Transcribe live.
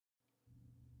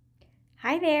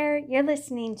Hi there, you're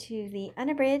listening to the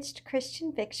Unabridged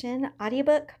Christian Fiction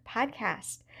audiobook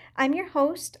podcast. I'm your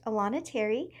host, Alana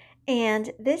Terry,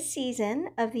 and this season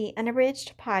of the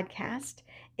Unabridged podcast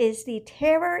is the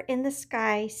Terror in the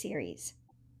Sky series.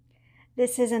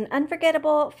 This is an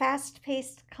unforgettable,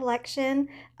 fast-paced collection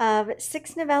of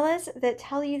 6 novellas that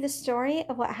tell you the story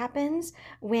of what happens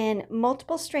when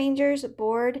multiple strangers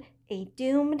board a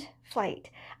doomed flight.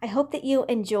 I hope that you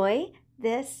enjoy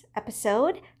this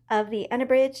episode of the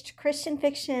Unabridged Christian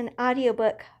Fiction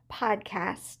audiobook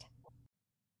podcast.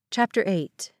 Chapter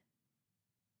 8.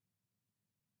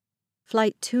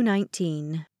 Flight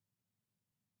 219.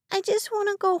 I just want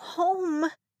to go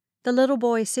home. The little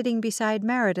boy sitting beside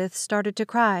Meredith started to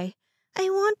cry. I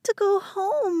want to go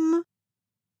home.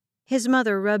 His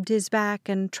mother rubbed his back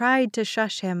and tried to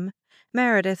shush him.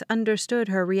 Meredith understood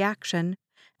her reaction.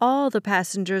 All the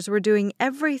passengers were doing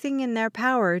everything in their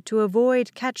power to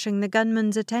avoid catching the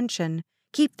gunman's attention,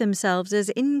 keep themselves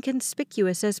as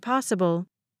inconspicuous as possible.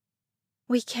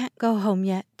 "We can't go home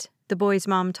yet," the boy's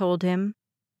mom told him.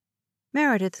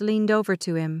 Meredith leaned over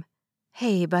to him.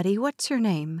 "Hey, buddy, what's your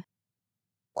name?"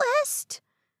 "West."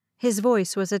 His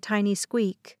voice was a tiny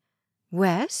squeak.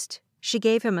 "West?" She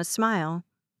gave him a smile.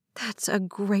 "That's a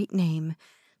great name.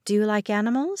 Do you like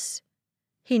animals?"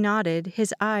 He nodded,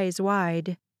 his eyes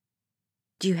wide.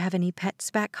 "Do you have any pets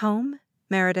back home?"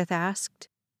 Meredith asked.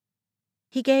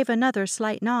 He gave another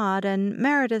slight nod, and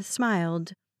Meredith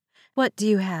smiled. "What do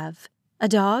you have? A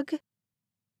dog?"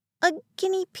 "A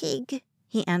guinea pig,"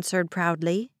 he answered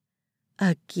proudly.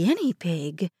 "A guinea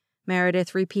pig,"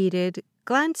 Meredith repeated,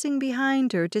 glancing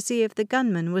behind her to see if the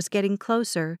gunman was getting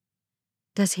closer.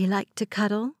 "Does he like to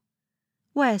cuddle?"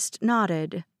 West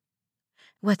nodded.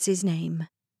 "What's his name?"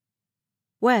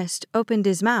 West opened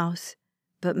his mouth,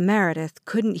 but Meredith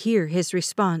couldn't hear his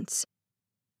response.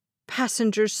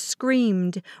 Passengers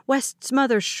screamed, West's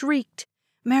mother shrieked,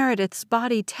 Meredith's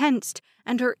body tensed,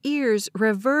 and her ears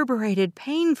reverberated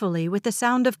painfully with the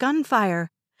sound of gunfire.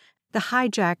 The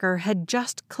hijacker had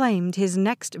just claimed his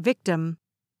next victim.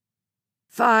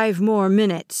 5 more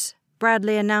minutes,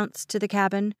 Bradley announced to the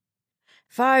cabin.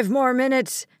 5 more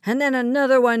minutes, and then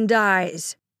another one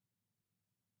dies.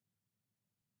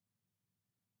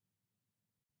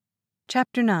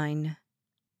 Chapter 9.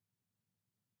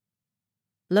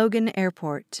 Logan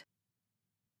Airport.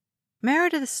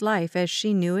 Meredith's life as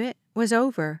she knew it was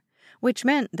over, which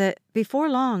meant that before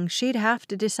long she'd have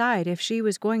to decide if she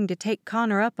was going to take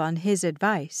Connor up on his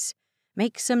advice,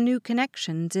 make some new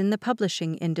connections in the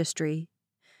publishing industry.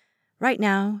 Right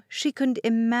now, she couldn't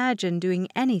imagine doing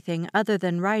anything other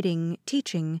than writing,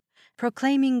 teaching,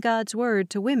 proclaiming God's word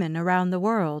to women around the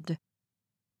world.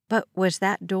 But was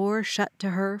that door shut to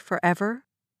her forever?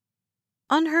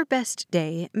 On her best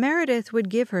day, Meredith would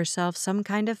give herself some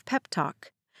kind of pep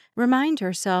talk, remind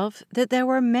herself that there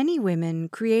were many women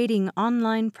creating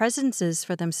online presences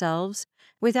for themselves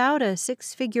without a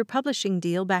 6-figure publishing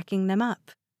deal backing them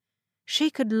up. She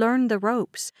could learn the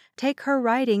ropes, take her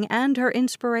writing and her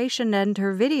inspiration and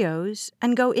her videos,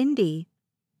 and go indie.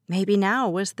 Maybe now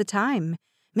was the time.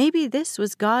 Maybe this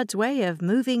was God's way of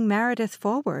moving Meredith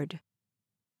forward.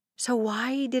 So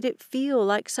why did it feel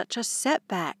like such a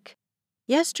setback?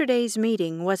 Yesterday's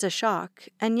meeting was a shock,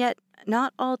 and yet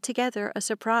not altogether a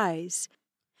surprise.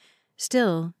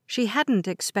 Still, she hadn't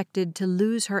expected to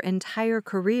lose her entire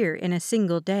career in a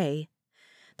single day.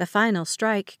 The final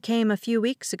strike came a few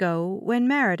weeks ago when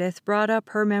Meredith brought up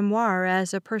her memoir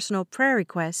as a personal prayer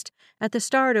request at the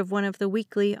start of one of the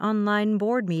weekly online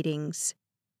board meetings.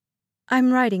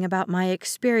 "I'm writing about my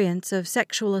experience of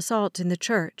sexual assault in the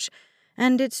church,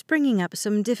 and it's bringing up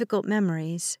some difficult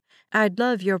memories. I'd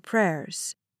love your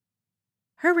prayers."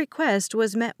 Her request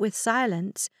was met with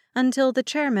silence until the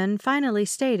chairman finally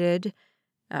stated,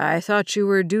 "I thought you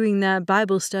were doing that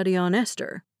Bible study on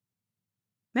Esther."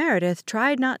 Meredith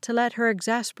tried not to let her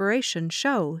exasperation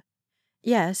show.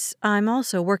 "Yes, I'm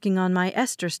also working on my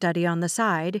Esther study on the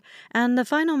side, and the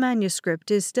final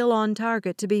manuscript is still on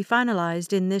target to be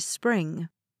finalized in this spring."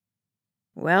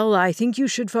 "Well, I think you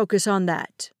should focus on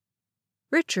that."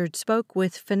 Richard spoke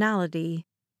with finality,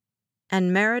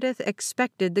 and Meredith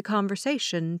expected the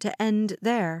conversation to end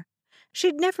there.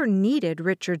 She'd never needed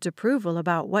Richard's approval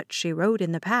about what she wrote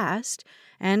in the past,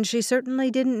 and she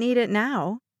certainly didn't need it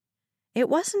now. It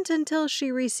wasn't until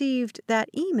she received that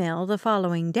email the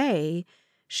following day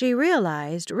she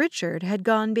realized Richard had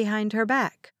gone behind her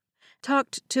back,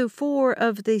 talked to 4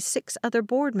 of the 6 other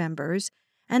board members,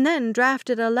 and then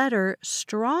drafted a letter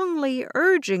strongly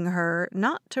urging her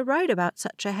not to write about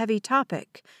such a heavy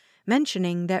topic,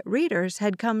 mentioning that readers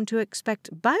had come to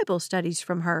expect Bible studies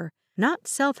from her, not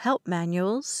self-help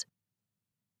manuals.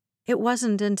 It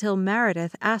wasn't until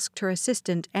Meredith asked her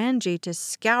assistant Angie to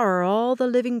scour all the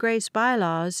Living Grace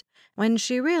bylaws when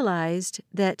she realized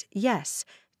that, yes,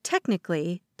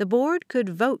 technically, the board could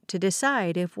vote to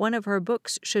decide if one of her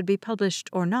books should be published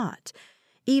or not,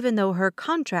 even though her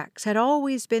contracts had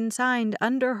always been signed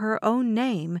under her own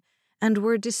name and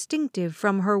were distinctive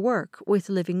from her work with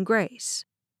Living Grace.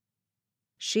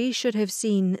 She should have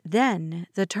seen then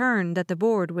the turn that the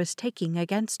board was taking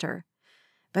against her.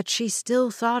 But she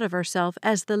still thought of herself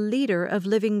as the leader of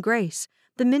Living Grace,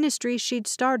 the ministry she'd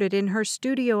started in her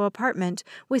studio apartment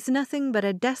with nothing but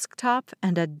a desktop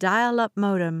and a dial-up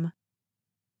modem.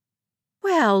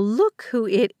 "Well, look who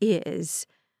it is!"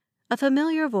 A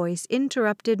familiar voice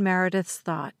interrupted Meredith's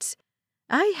thoughts.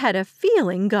 "I had a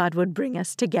feeling God would bring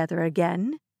us together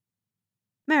again."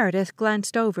 Meredith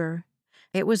glanced over.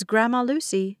 It was Grandma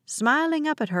Lucy, smiling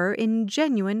up at her in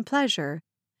genuine pleasure.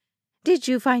 "Did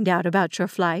you find out about your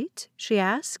flight?" she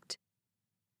asked.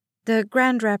 "The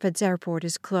Grand Rapids airport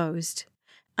is closed.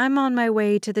 I'm on my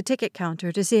way to the ticket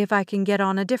counter to see if I can get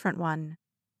on a different one."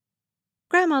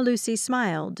 Grandma Lucy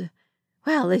smiled.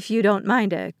 "Well, if you don't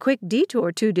mind a quick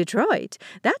detour to Detroit,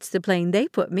 that's the plane they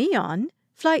put me on.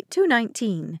 Flight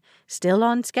 219. Still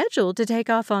on schedule to take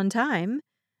off on time.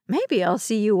 Maybe I'll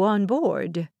see you on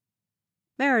board."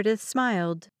 Meredith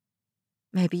smiled.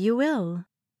 "Maybe you will."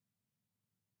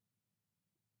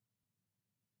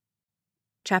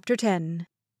 Chapter 10.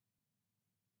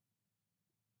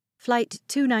 Flight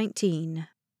 219.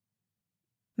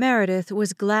 Meredith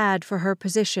was glad for her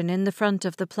position in the front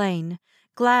of the plane,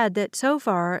 glad that so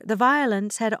far the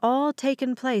violence had all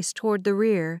taken place toward the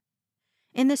rear.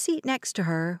 In the seat next to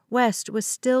her, West was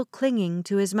still clinging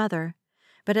to his mother,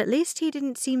 but at least he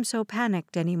didn't seem so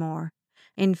panicked anymore.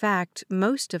 In fact,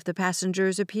 most of the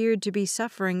passengers appeared to be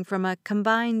suffering from a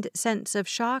combined sense of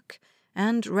shock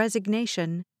and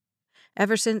resignation.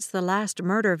 Ever since the last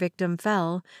murder victim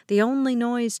fell, the only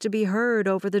noise to be heard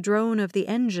over the drone of the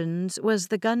engines was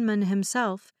the gunman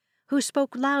himself, who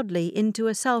spoke loudly into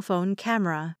a cell phone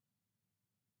camera.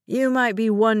 "You might be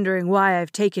wondering why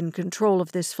I've taken control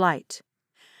of this flight.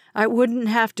 I wouldn't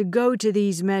have to go to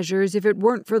these measures if it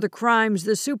weren't for the crimes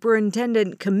the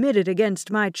superintendent committed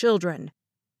against my children."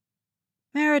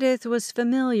 Meredith was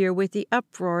familiar with the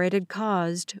uproar it had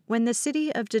caused when the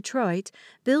city of Detroit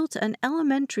built an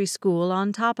elementary school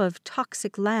on top of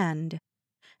toxic land.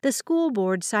 The school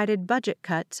board cited budget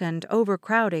cuts and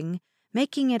overcrowding,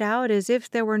 making it out as if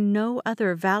there were no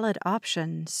other valid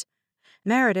options.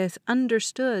 Meredith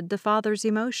understood the father's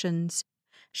emotions.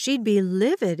 She'd be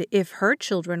livid if her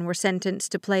children were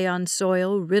sentenced to play on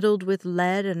soil riddled with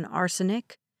lead and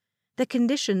arsenic. The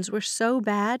conditions were so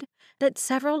bad that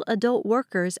several adult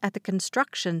workers at the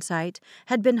construction site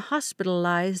had been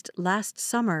hospitalized last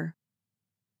summer.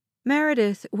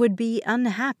 Meredith would be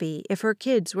unhappy if her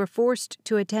kids were forced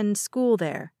to attend school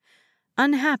there.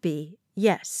 Unhappy,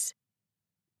 yes.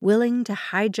 Willing to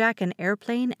hijack an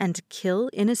airplane and kill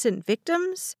innocent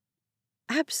victims?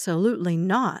 Absolutely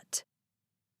not.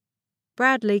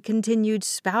 Bradley continued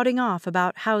spouting off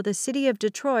about how the city of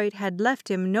Detroit had left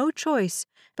him no choice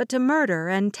but to murder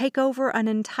and take over an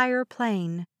entire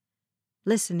plane.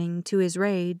 Listening to his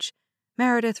rage,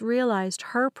 Meredith realized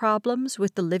her problems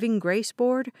with the Living Grace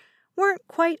Board weren't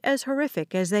quite as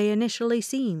horrific as they initially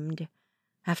seemed.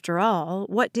 After all,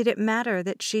 what did it matter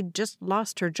that she'd just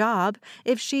lost her job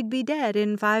if she'd be dead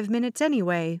in 5 minutes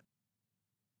anyway?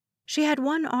 She had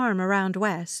one arm around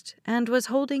West and was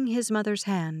holding his mother's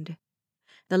hand.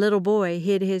 The little boy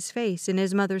hid his face in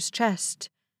his mother's chest.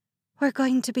 "We're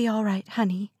going to be all right,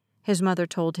 honey," his mother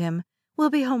told him. "We'll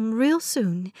be home real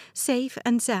soon, safe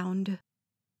and sound."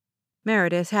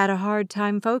 Meredith had a hard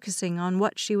time focusing on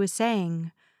what she was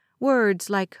saying. Words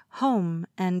like home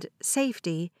and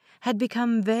safety had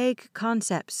become vague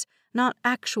concepts, not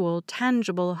actual,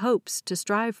 tangible hopes to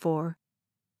strive for.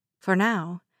 For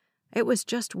now, it was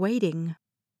just waiting.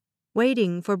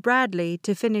 Waiting for Bradley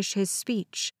to finish his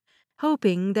speech,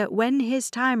 hoping that when his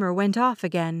timer went off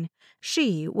again,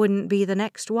 she wouldn't be the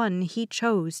next one he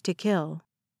chose to kill.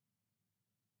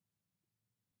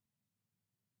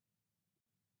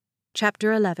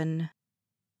 Chapter 11.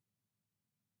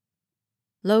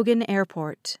 Logan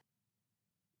Airport.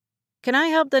 "Can I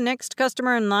help the next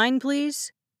customer in line,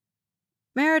 please?"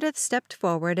 Meredith stepped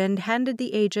forward and handed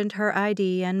the agent her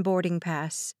ID and boarding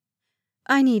pass.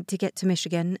 "I need to get to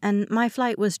Michigan, and my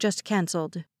flight was just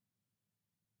canceled."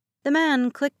 The man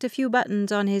clicked a few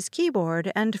buttons on his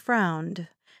keyboard and frowned.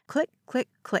 Click, click,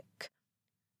 click.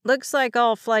 "Looks like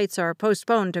all flights are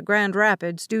postponed to Grand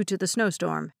Rapids due to the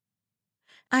snowstorm."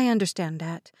 "I understand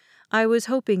that. I was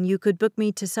hoping you could book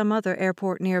me to some other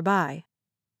airport nearby."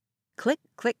 Click,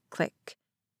 click, click.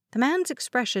 The man's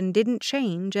expression didn't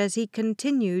change as he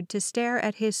continued to stare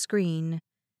at his screen.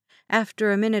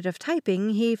 After a minute of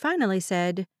typing, he finally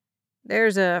said,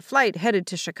 "There's a flight headed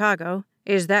to Chicago.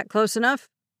 Is that close enough?"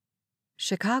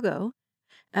 "Chicago?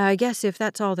 I guess if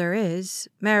that's all there is,"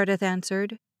 Meredith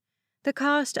answered. The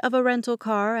cost of a rental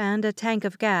car and a tank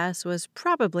of gas was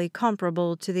probably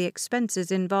comparable to the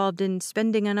expenses involved in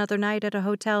spending another night at a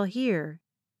hotel here.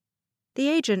 The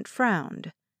agent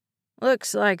frowned.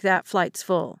 "Looks like that flight's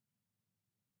full."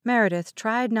 Meredith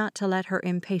tried not to let her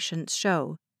impatience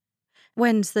show.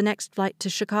 "When's the next flight to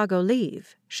Chicago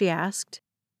leave?" she asked.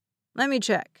 "Let me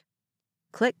check."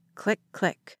 Click, click,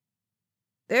 click.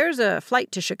 "There's a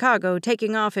flight to Chicago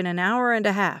taking off in an hour and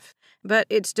a half, but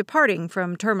it's departing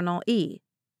from Terminal E."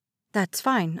 "That's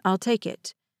fine, I'll take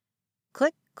it."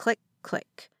 Click, click,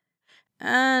 click.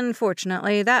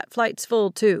 "Unfortunately, that flight's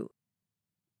full too."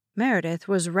 Meredith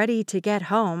was ready to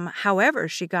get home however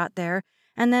she got there,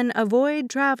 and then avoid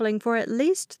traveling for at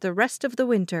least the rest of the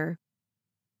winter.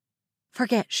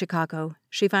 "Forget Chicago,"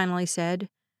 she finally said.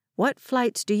 "What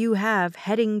flights do you have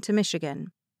heading to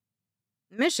Michigan?"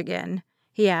 "Michigan?"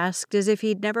 he asked as if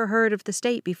he'd never heard of the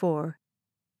state before.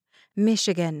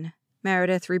 "Michigan,"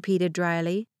 Meredith repeated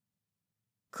dryly.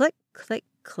 Click, click,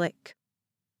 click.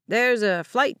 "There's a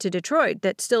flight to Detroit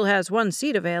that still has one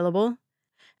seat available."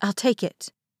 "I'll take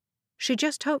it." She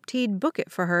just hoped he'd book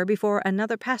it for her before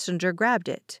another passenger grabbed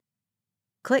it.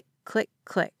 Click, click,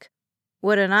 click.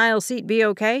 "Would an aisle seat be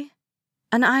okay?"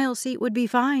 "An aisle seat would be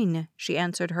fine," she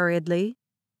answered hurriedly.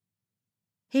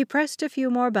 He pressed a few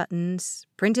more buttons,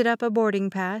 printed up a boarding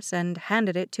pass, and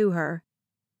handed it to her.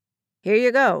 "Here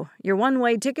you go, your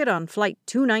one-way ticket on Flight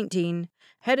 219,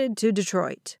 headed to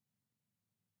Detroit."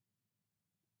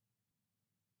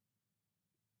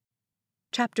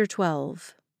 Chapter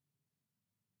 12.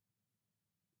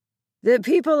 "The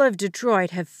people of Detroit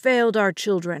have failed our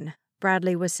children,"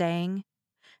 Bradley was saying.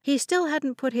 He still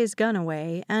hadn't put his gun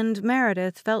away, and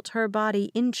Meredith felt her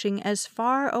body inching as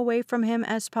far away from him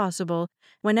as possible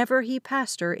whenever he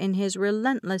passed her in his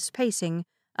relentless pacing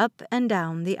up and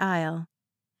down the aisle.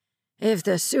 "If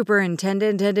the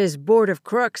superintendent and his board of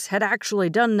crooks had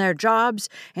actually done their jobs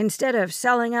instead of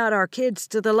selling out our kids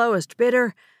to the lowest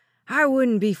bidder, I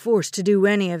wouldn't be forced to do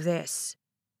any of this."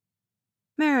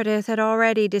 Meredith had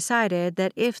already decided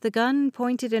that if the gun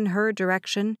pointed in her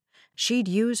direction, she'd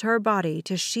use her body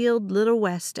to shield little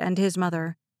West and his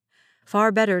mother.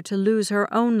 Far better to lose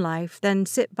her own life than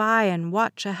sit by and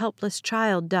watch a helpless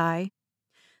child die.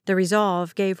 The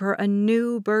resolve gave her a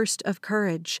new burst of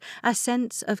courage, a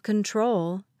sense of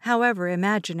control, however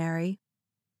imaginary.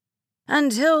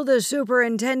 "Until the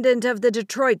superintendent of the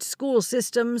Detroit school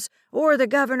systems or the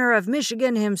governor of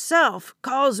Michigan himself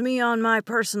calls me on my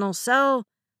personal cell,"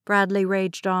 Bradley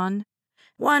raged on,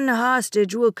 "one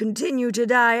hostage will continue to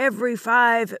die every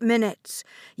 5 minutes.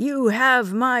 You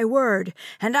have my word,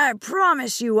 and I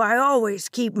promise you I always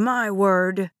keep my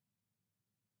word."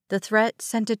 The threat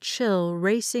sent a chill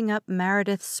racing up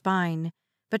Meredith's spine,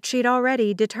 but she'd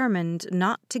already determined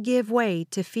not to give way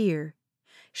to fear.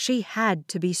 She had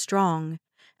to be strong,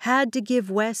 had to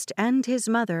give West and his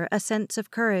mother a sense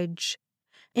of courage.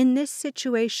 In this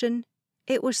situation,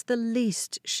 it was the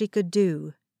least she could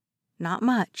do. Not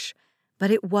much, but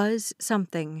it was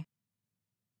something.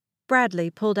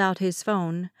 Bradley pulled out his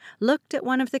phone, looked at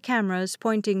one of the cameras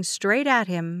pointing straight at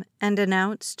him, and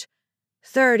announced,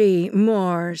 30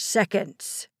 more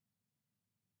seconds."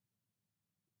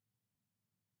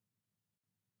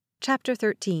 Chapter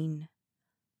 13.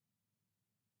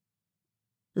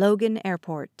 Logan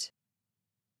Airport.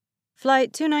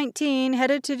 "Flight 219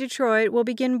 headed to Detroit will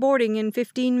begin boarding in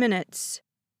 15 minutes.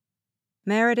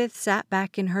 Meredith sat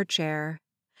back in her chair.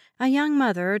 A young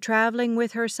mother traveling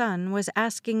with her son was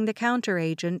asking the counter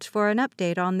agent for an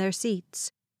update on their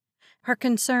seats. Her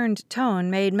concerned tone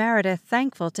made Meredith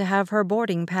thankful to have her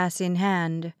boarding pass in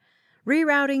hand.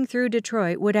 Rerouting through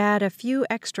Detroit would add a few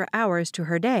extra hours to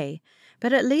her day,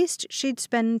 but at least she'd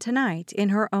spend tonight in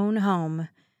her own home.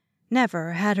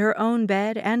 Never had her own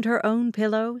bed and her own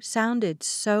pillow sounded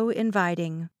so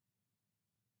inviting.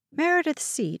 Meredith's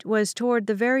seat was toward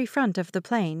the very front of the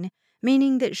plane,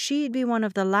 meaning that she'd be one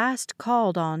of the last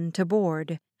called on to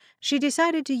board. She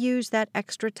decided to use that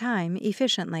extra time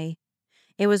efficiently.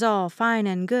 It was all fine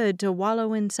and good to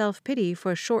wallow in self-pity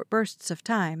for short bursts of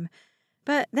time,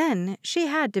 but then she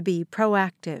had to be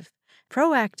proactive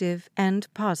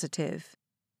and positive.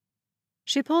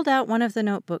 She pulled out one of the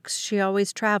notebooks she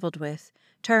always traveled with,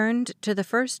 turned to the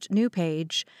first new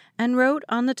page, and wrote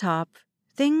on the top,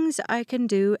 "Things I can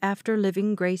do after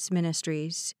Living Grace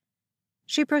Ministries."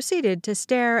 She proceeded to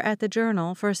stare at the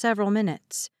journal for several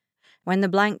minutes. When the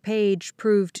blank page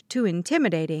proved too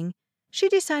intimidating, she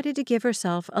decided to give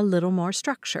herself a little more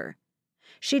structure.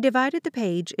 She divided the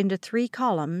page into 3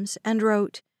 columns and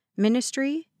wrote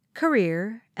Ministry,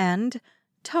 Career, and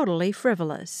Totally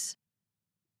Frivolous.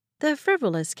 The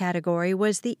frivolous category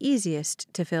was the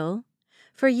easiest to fill.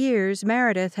 For years,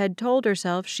 Meredith had told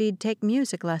herself she'd take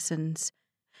music lessons.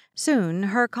 Soon,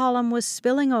 her column was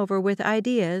spilling over with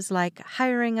ideas like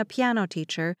hiring a piano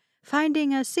teacher,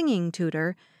 finding a singing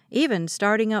tutor, even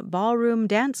starting up ballroom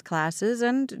dance classes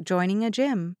and joining a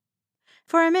gym.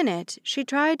 For a minute, she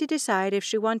tried to decide if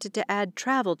she wanted to add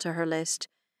travel to her list,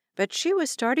 but she was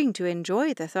starting to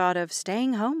enjoy the thought of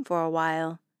staying home for a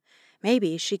while.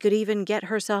 Maybe she could even get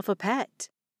herself a pet.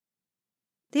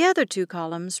 The other 2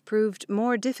 columns proved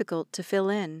more difficult to fill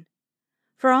in.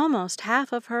 For almost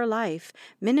half of her life,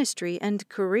 ministry and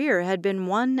career had been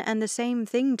one and the same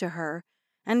thing to her,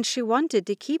 and she wanted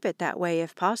to keep it that way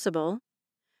if possible.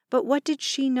 But what did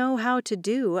she know how to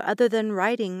do other than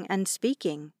writing and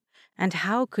speaking? And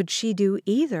how could she do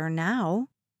either now?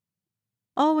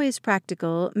 Always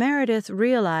practical, Meredith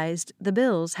realized the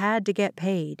bills had to get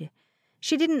paid.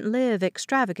 She didn't live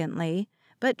extravagantly,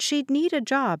 but she'd need a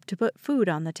job to put food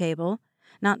on the table,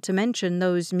 not to mention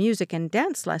those music and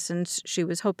dance lessons she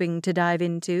was hoping to dive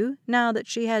into now that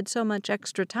she had so much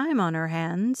extra time on her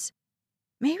hands.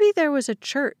 Maybe there was a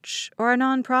church or a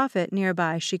nonprofit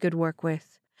nearby she could work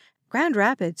with. Grand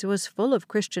Rapids was full of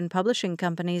Christian publishing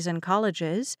companies and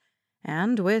colleges,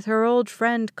 and with her old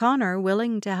friend Connor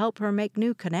willing to help her make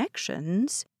new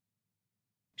connections.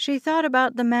 She thought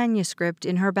about the manuscript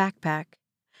in her backpack.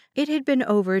 It had been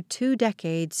over 2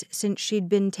 decades since she'd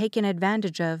been taken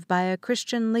advantage of by a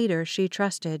Christian leader she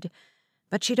trusted,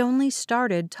 but she'd only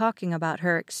started talking about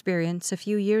her experience a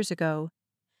few years ago.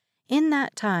 In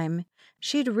that time,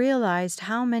 she'd realized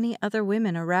how many other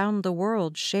women around the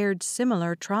world shared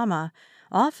similar trauma,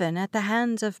 often at the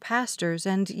hands of pastors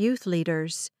and youth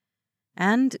leaders.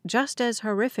 And just as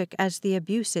horrific as the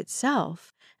abuse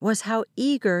itself was how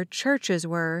eager churches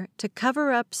were to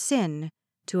cover up sin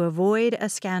to avoid a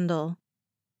scandal.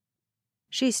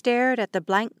 She stared at the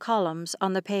blank columns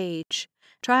on the page,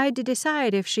 tried to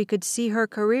decide if she could see her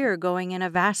career going in a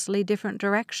vastly different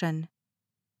direction.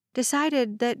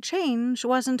 Decided that change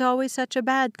wasn't always such a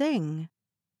bad thing.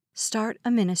 Start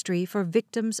a ministry for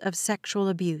victims of sexual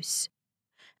abuse.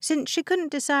 Since she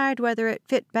couldn't decide whether it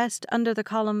fit best under the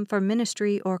column for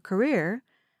ministry or career,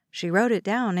 she wrote it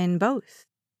down in both.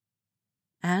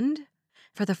 And,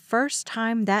 for the first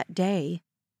time that day,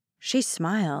 she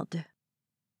smiled.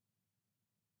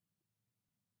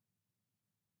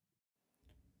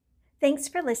 Thanks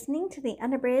for listening to the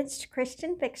Unabridged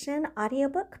Christian Fiction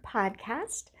audiobook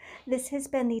podcast. This has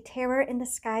been the Terror in the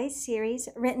Skies series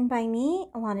written by me,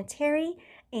 Alana Terry,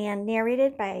 and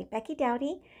narrated by Becky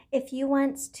Dowdy. If you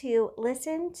want to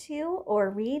listen to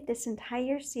or read this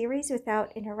entire series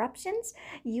without interruptions,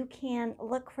 you can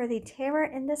look for the Terror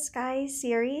in the Skies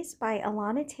series by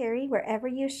Alana Terry wherever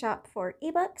you shop for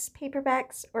ebooks,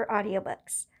 paperbacks, or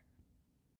audiobooks.